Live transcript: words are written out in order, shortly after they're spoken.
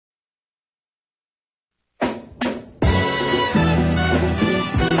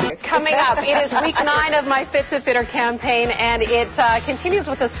coming up. It is week 9 of my Fit to Fitter campaign, and it continues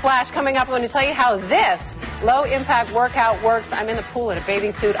with a splash. Coming up, I'm going to tell you how this low-impact workout works. I'm in the pool in a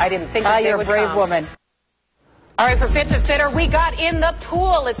bathing suit. I didn't think this day would come. You're a brave woman. All right, for Fit to Fitter, we got in the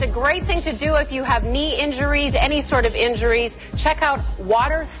pool. It's a great thing to do if you have knee injuries, any sort of injuries. Check out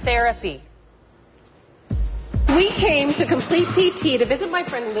water therapy. We came to CompletePT to visit my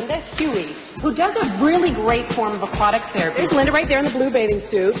friend Lynda Huey, who does a really great form of aquatic therapy. There's Lynda right there in the blue bathing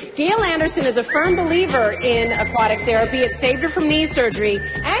suit. Gail Anderson is a firm believer in aquatic therapy. It saved her from knee surgery.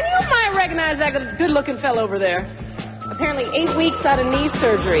 And you might recognize that good-looking fellow over there. Apparently 8 weeks out of knee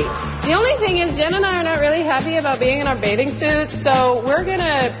surgery. The only thing is, Jen and I are not really happy about being in our bathing suits, so we're going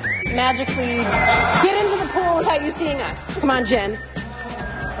to magically get into the pool without you seeing us. Come on, Jen.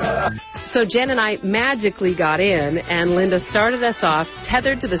 So Jen and I magically got in, and Lynda started us off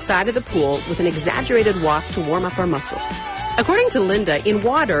tethered to the side of the pool with an exaggerated walk to warm up our muscles. According to Lynda, in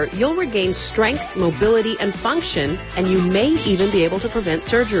water, you'll regain strength, mobility, and function, and you may even be able to prevent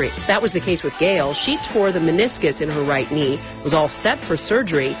surgery. That was the case with Gail. She tore the meniscus in her right knee, was all set for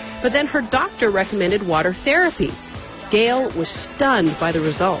surgery, but then her doctor recommended water therapy. Gail was stunned by the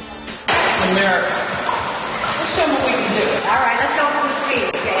results. It's a miracle. Let's show them what we can do. All right, let's go full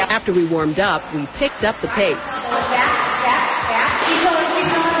speed, Gail. After we warmed up, we picked up the pace. Back. Keep going.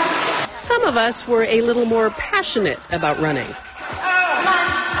 Some of us were a little more passionate about running. Come on.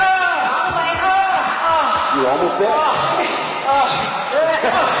 You're almost there.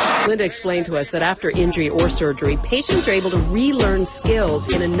 Lynda explained to us that after injury or surgery, patients are able to relearn skills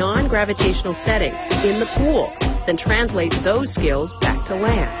in a non-gravitational setting, in the pool, then translate those skills back to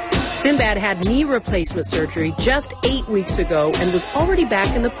land. Sinbad had knee replacement surgery just 8 weeks ago and was already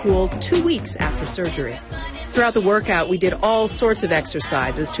back in the pool 2 weeks after surgery. Throughout the workout, we did all sorts of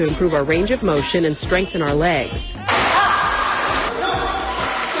exercises to improve our range of motion and strengthen our legs.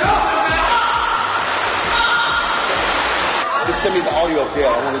 Just send me the audio up there.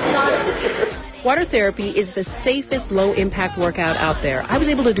 I want to do that. Water therapy is the safest low-impact workout out there. I was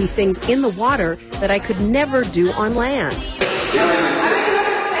able to do things in the water that I could never do on land.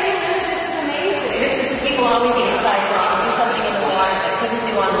 People always get excited when you do something in the water that couldn't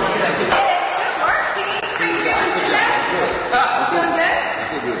do on land. Good work, team. How you doing? Good?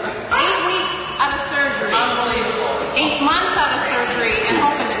 8 weeks out of surgery. Unbelievable. 8 months out of surgery and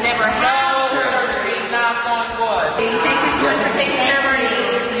hoping to never have surgery. Knock on wood. Thank you so much for taking care of our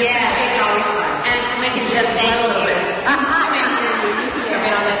knees. Yes. It's always fun. And for making Jen sweat a little bit. You came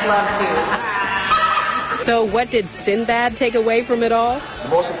in on this love, too. So what did Sinbad take away from it all? The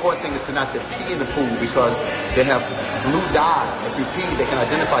most important thing is to not to pee in the pool because they have blue dye. If you pee, they can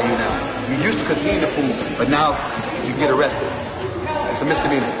identify you now. You used to could pee in the pool, but now you get arrested. It's a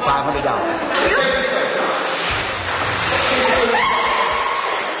misdemeanor, $500.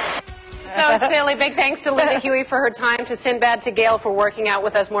 So silly. Big thanks to Lynda Huey for her time, to Sinbad, to Gail for working out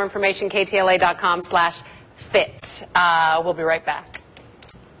with us. More information, ktla.com/fit. We'll be right back.